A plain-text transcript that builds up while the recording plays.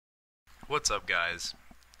What's up, guys?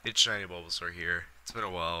 It's Shiny Bulbasaur here. It's been a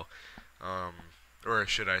while. Um, or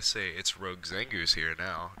should I say, it's Rogue Zangoose here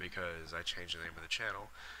now because I changed the name of the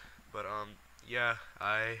channel. But yeah,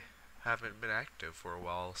 I haven't been active for a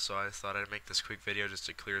while, so I thought I'd make this quick video just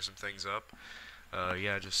to clear some things up.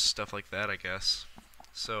 Yeah, just stuff like that, I guess.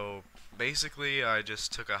 So basically, I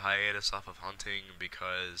just took a hiatus off of hunting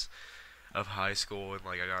because of high school, and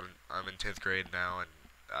I'm in 10th grade now, and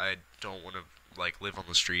I don't want to live on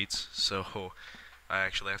the streets, so I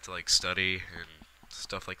actually have to study and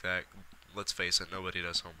stuff like that. Let's face it, nobody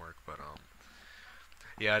does homework, but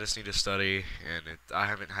yeah, I just need to study, and I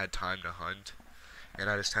haven't had time to hunt, and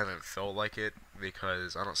I just haven't felt like it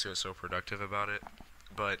because I don't see what's so productive about it.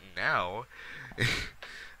 But now,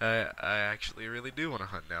 I actually really do want to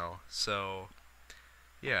hunt now. So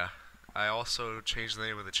yeah, I also changed the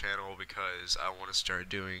name of the channel because I want to start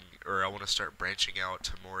doing, or I want to start branching out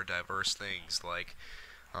to more diverse things like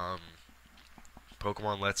um,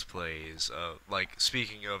 Pokemon Let's Plays.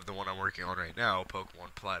 Speaking of the one I'm working on right now,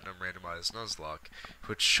 Pokemon Platinum Randomized Nuzlocke,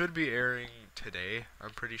 which should be airing today.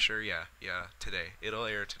 I'm pretty sure. Yeah, today. It'll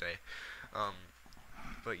air today. Um,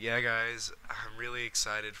 but yeah, guys, I'm really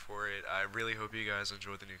excited for it. I really hope you guys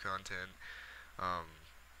enjoy the new content. Um,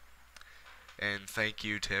 and thank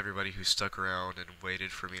you to everybody who stuck around and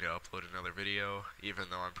waited for me to upload another video, even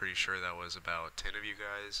though I'm pretty sure that was about 10 of you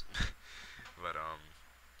guys. But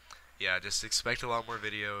yeah, just expect a lot more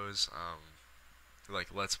videos,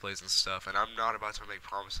 like Let's Plays and stuff, and I'm not about to make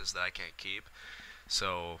promises that I can't keep.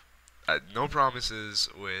 So, no promises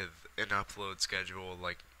with an upload schedule,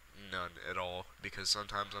 none at all, because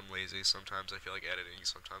sometimes I'm lazy, sometimes I feel like editing,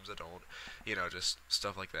 sometimes I don't, just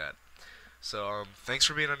stuff like that. So, thanks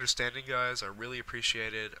for being understanding, guys. I really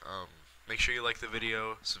appreciate it. Make sure you like the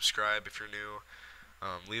video, subscribe if you're new,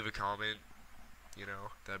 leave a comment,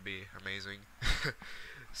 that'd be amazing.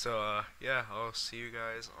 So, yeah, I'll see you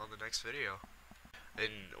guys on the next video.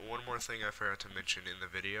 And one more thing I forgot to mention in the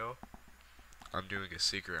video, I'm doing a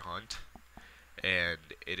secret hunt, and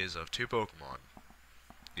it is of two Pokemon.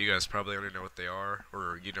 You guys probably already know what they are,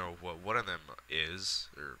 or you know what one of them is,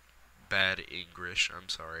 or bad English, I'm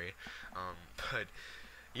sorry. But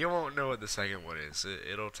you won't know what the second one is.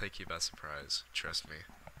 It'll take you by surprise, trust me.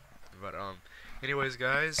 But, anyways,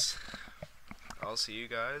 guys, I'll see you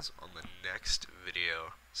guys on the next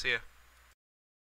video. See ya.